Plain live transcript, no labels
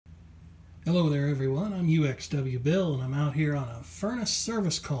Hello there everyone, I'm uxwbill and I'm out here on a furnace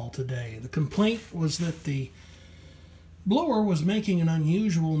service call today. The complaint was that the blower was making an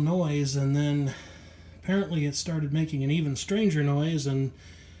unusual noise, and then apparently it started making an even stranger noise, and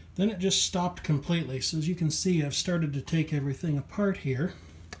then it just stopped completely. So as you can see, I've started to take everything apart here.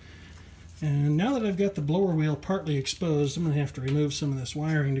 And now that I've got the blower wheel partly exposed, I'm going to have to remove some of this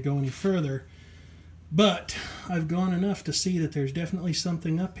wiring to go any further. But I've gone enough to see that there's definitely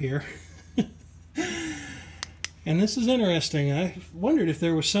something up here. And this is interesting. I wondered if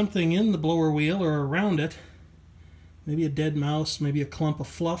there was something in the blower wheel or around it. Maybe a dead mouse, maybe a clump of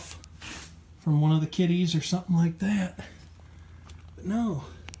fluff from one of the kitties or something like that. But no.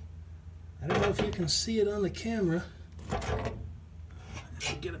 I don't know if you can see it on the camera. I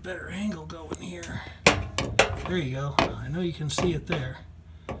should get a better angle going here. There you go. I know you can see it there.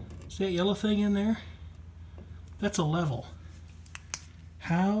 See that yellow thing in there? That's a level.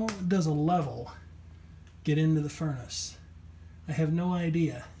 How does a level get into the furnace? I have no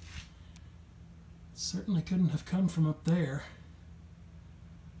idea. It certainly couldn't have come from up there.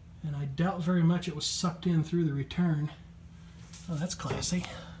 And I doubt very much it was sucked in through the return. Oh, that's classy.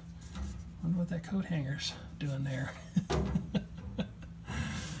 Wonder what that coat hanger's doing there. I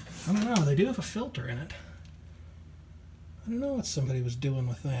don't know. They do have a filter in it. I don't know what somebody was doing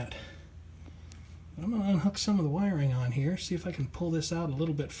with that. I'm going to unhook some of the wiring on here, see if I can pull this out a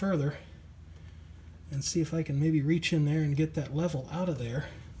little bit further, and see if I can maybe reach in there and get that level out of there.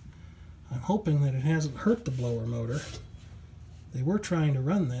 I'm hoping that it hasn't hurt the blower motor. They were trying to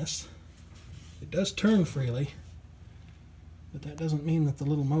run this. It does turn freely, but that doesn't mean that the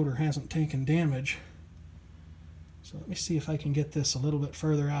little motor hasn't taken damage. So let me see if I can get this a little bit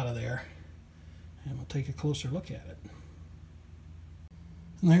further out of there, and we'll take a closer look at it.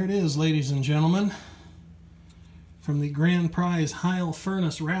 And there it is, ladies and gentlemen, from the Grand Prize Heil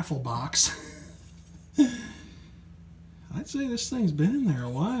Furnace raffle box. I'd say this thing's been in there a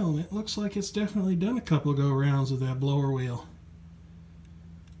while, and it looks like it's definitely done a couple of go-rounds with that blower wheel.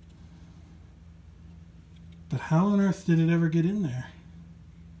 But how on earth did it ever get in there?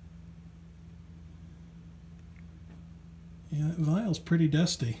 Yeah, that vial's pretty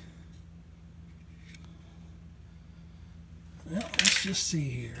dusty. Well, let's just see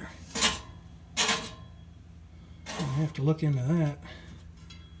here. I have to look into that.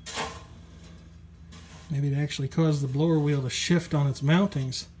 Maybe it actually caused the blower wheel to shift on its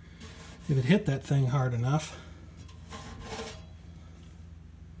mountings if it hit that thing hard enough.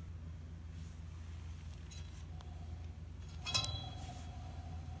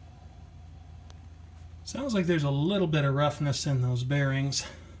 Sounds like there's a little bit of roughness in those bearings,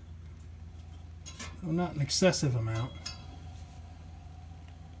 though not an excessive amount.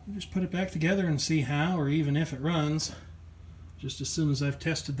 We'll just put it back together and see how, or even if it runs, just as soon as I've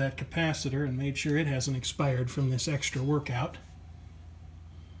tested that capacitor and made sure it hasn't expired from this extra workout.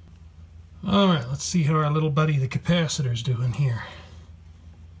 Alright, let's see how our little buddy the capacitor's doing here.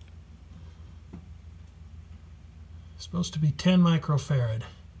 It's supposed to be 10 microfarad.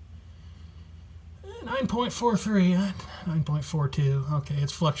 9.43, 9.42. Okay,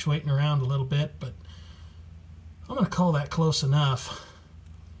 it's fluctuating around a little bit, but I'm going to call that close enough.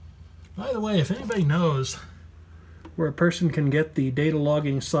 By the way, if anybody knows where a person can get the data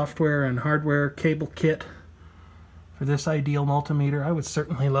logging software and hardware cable kit for this Ideal multimeter, I would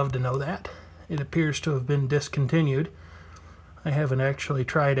certainly love to know that. It appears to have been discontinued. I haven't actually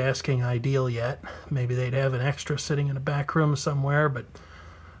tried asking Ideal yet. Maybe they'd have an extra sitting in a back room somewhere, but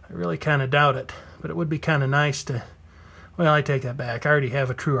I really kind of doubt it. But it would be kind of nice to, well, I take that back. I already have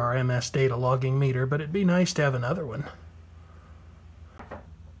a true RMS data logging meter, but it'd be nice to have another one.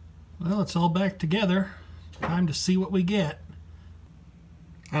 Well, it's all back together. Time to see what we get.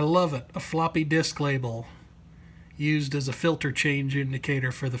 I love it. A floppy disk label used as a filter change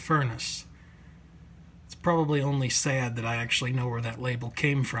indicator for the furnace. It's probably only sad that I actually know where that label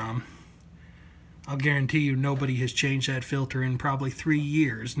came from. I'll guarantee you nobody has changed that filter in probably 3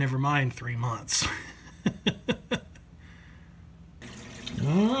 years, never mind 3 months.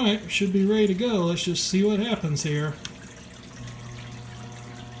 Alright, should be ready to go. Let's just see what happens here.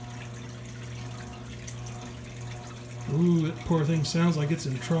 Ooh, that poor thing sounds like it's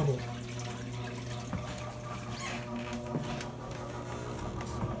in trouble.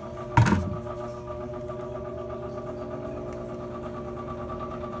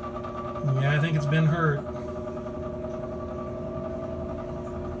 Yeah, I think it's been hurt.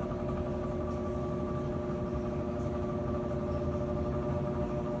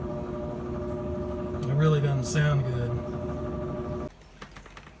 It really doesn't sound good.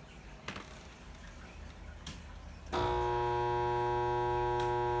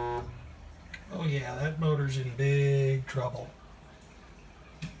 yeah, that motor's in big trouble.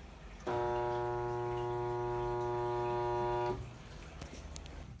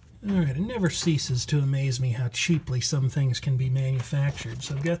 Alright, it never ceases to amaze me how cheaply some things can be manufactured.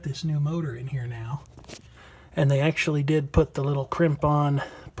 So I've got this new motor in here now. And they actually did put the little crimp-on,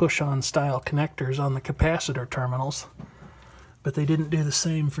 push-on style connectors on the capacitor terminals. But they didn't do the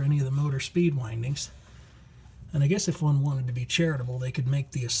same for any of the motor speed windings. And I guess if one wanted to be charitable, they could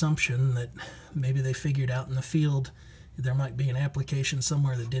make the assumption that maybe they figured out in the field there might be an application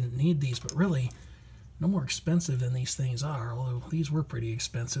somewhere that didn't need these, but really, no more expensive than these things are, although these were pretty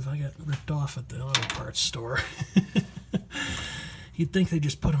expensive. I got ripped off at the auto parts store. You'd think they'd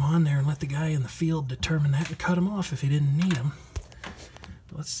just put them on there and let the guy in the field determine that and cut them off if he didn't need them.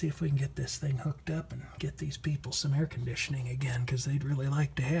 But let's see if we can get this thing hooked up and get these people some air conditioning again, because they'd really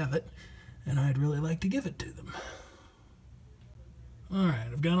like to have it, and I'd really like to give it to them. Alright,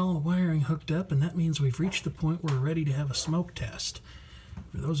 I've got all the wiring hooked up, and that means we've reached the point where we're ready to have a smoke test.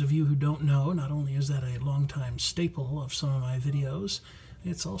 For those of you who don't know, not only is that a long-time staple of some of my videos,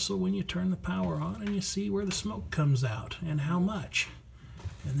 it's also when you turn the power on and you see where the smoke comes out and how much.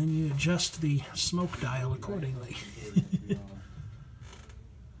 And then you adjust the smoke dial accordingly.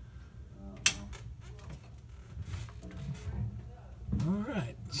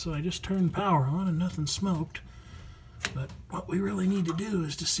 Alright, so I just turned power on and nothing smoked. But what we really need to do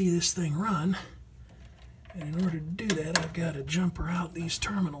is to see this thing run. And in order to do that, I've got to jumper out these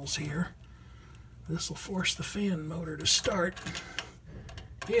terminals here. This will force the fan motor to start,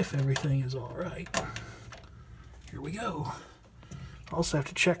 if everything is all right. Here we go. Also have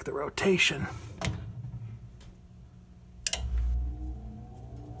to check the rotation.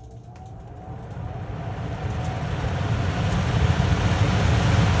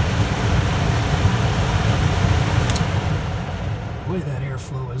 Boy, that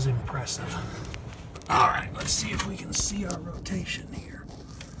airflow is impressive. Alright, let's see if we can see our rotation here.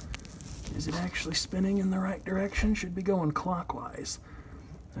 Is it actually spinning in the right direction? Should be going clockwise.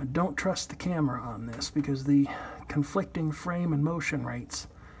 Now, don't trust the camera on this, because the conflicting frame and motion rates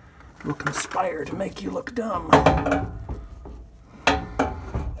will conspire to make you look dumb.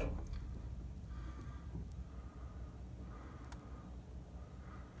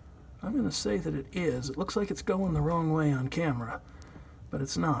 I'm going to say that it is. It looks like it's going the wrong way on camera, but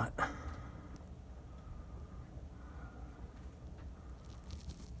it's not.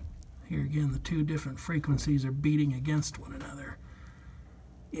 Here again, the two different frequencies are beating against one another.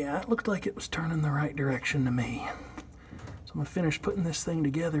 Yeah, it looked like it was turning the right direction to me. So I'm going to finish putting this thing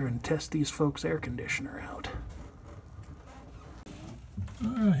together and test these folks' air conditioner out.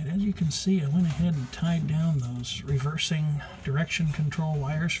 Alright, as you can see, I went ahead and tied down those reversing direction control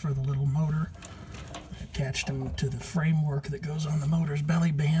wires for the little motor. I attached them to the framework that goes on the motor's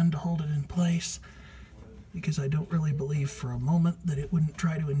belly band to hold it in place, because I don't really believe for a moment that it wouldn't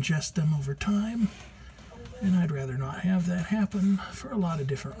try to ingest them over time, and I'd rather not have that happen for a lot of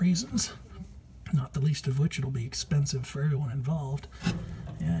different reasons, not the least of which it'll be expensive for everyone involved.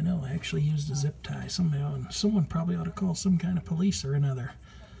 Yeah, I know, I actually used a zip tie somehow, and someone probably ought to call some kind of police or another,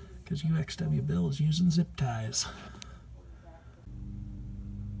 because uxwbill is using zip ties.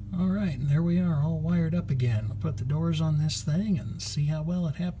 Alright, and there we are, all wired up again. We'll put the doors on this thing and see how well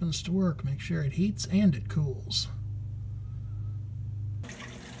it happens to work. Make sure it heats and it cools.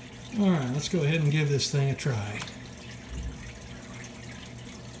 Alright, let's go ahead and give this thing a try.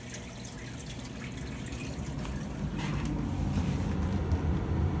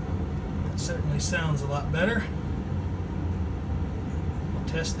 That certainly sounds a lot better. We'll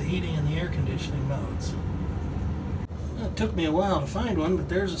test the heating and the air conditioning modes. It took me a while to find one, but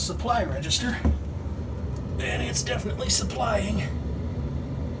there's a supply register, and it's definitely supplying.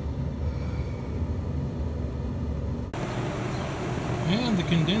 And the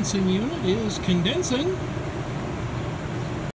condensing unit is condensing.